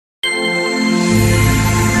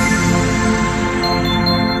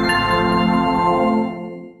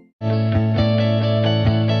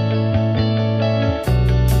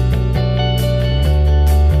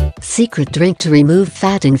secret drink to remove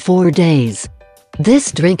fat in 4 days.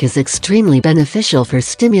 This drink is extremely beneficial for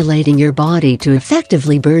stimulating your body to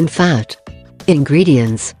effectively burn fat.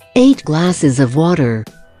 Ingredients: 8 glasses of water,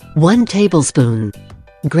 1 tablespoon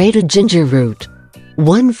grated ginger root,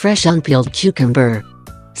 1 fresh unpeeled cucumber,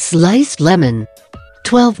 sliced lemon,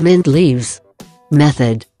 12 mint leaves.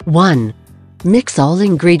 Method: 1. Mix all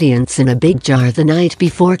ingredients in a big jar the night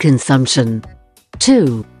before consumption.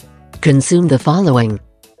 2. Consume the following.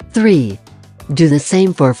 3. Do the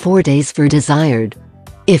same for 4 days for desired.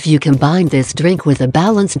 If you combine this drink with a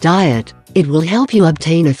balanced diet, it will help you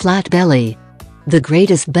obtain a flat belly. The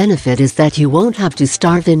greatest benefit is that you won't have to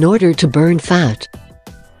starve in order to burn fat.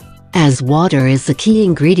 As water is the key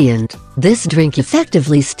ingredient, this drink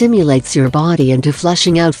effectively stimulates your body into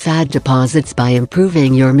flushing out fat deposits by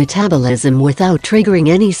improving your metabolism without triggering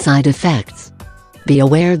any side effects. Be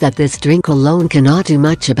aware that this drink alone cannot do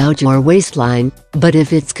much about your waistline, but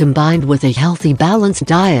if it's combined with a healthy balanced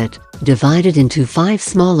diet, divided into 5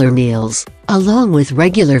 smaller meals, along with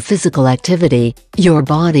regular physical activity, your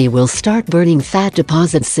body will start burning fat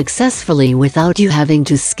deposits successfully without you having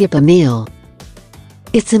to skip a meal.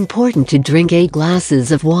 It's important to drink 8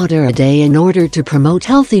 glasses of water a day in order to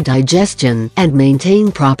promote healthy digestion and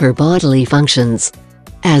maintain proper bodily functions.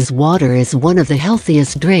 As water is one of the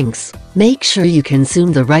healthiest drinks, make sure you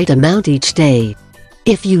consume the right amount each day.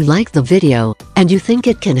 If you like the video, and you think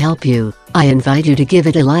it can help you, I invite you to give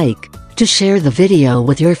it a like, to share the video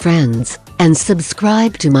with your friends, and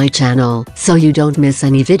subscribe to my channel so you don't miss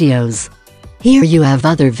any videos. Here you have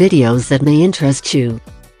other videos that may interest you.